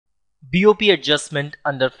BOP adjustment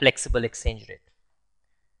under flexible exchange rate.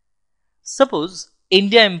 Suppose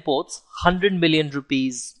India imports 100 million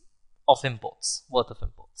rupees of imports, worth of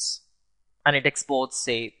imports, and it exports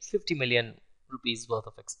say 50 million rupees worth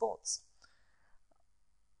of exports.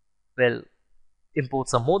 Well,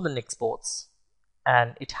 imports are more than exports,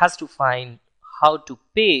 and it has to find how to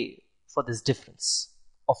pay for this difference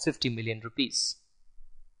of 50 million rupees.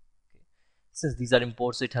 Since these are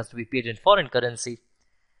imports, it has to be paid in foreign currency.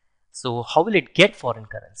 So how will it get foreign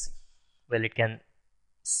currency? Well, it can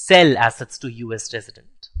sell assets to US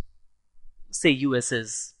resident. Say US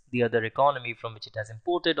is the other economy from which it has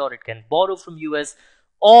imported, or it can borrow from US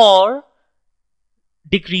or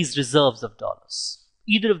decrease reserves of dollars.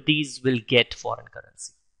 Either of these will get foreign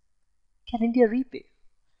currency. Can India repay?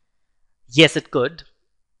 Yes, it could.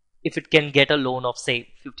 If it can get a loan of say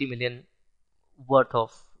 50 million worth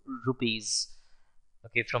of rupees,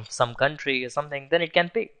 okay, from some country or something, then it can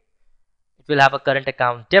pay. It will have a current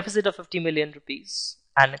account deficit of 50 million rupees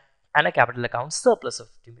and a capital account surplus of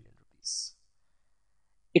 50 million rupees.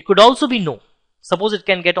 It could also be no. Suppose it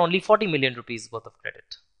can get only 40 million rupees worth of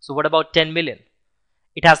credit. So what about 10 million?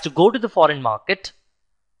 It has to go to the foreign market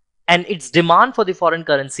and its demand for the foreign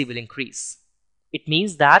currency will increase. It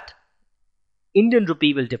means that Indian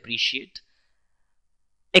rupee will depreciate,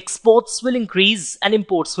 exports will increase and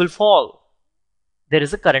imports will fall. There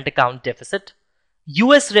is a current account deficit.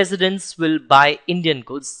 US residents will buy Indian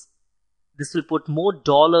goods. This will put more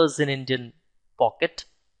dollars in Indian pocket,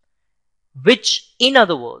 which in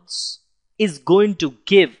other words is going to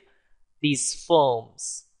give these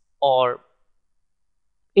firms or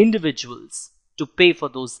individuals to pay for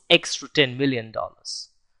those extra $10 million.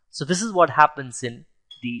 So this is what happens in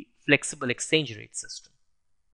the flexible exchange rate system.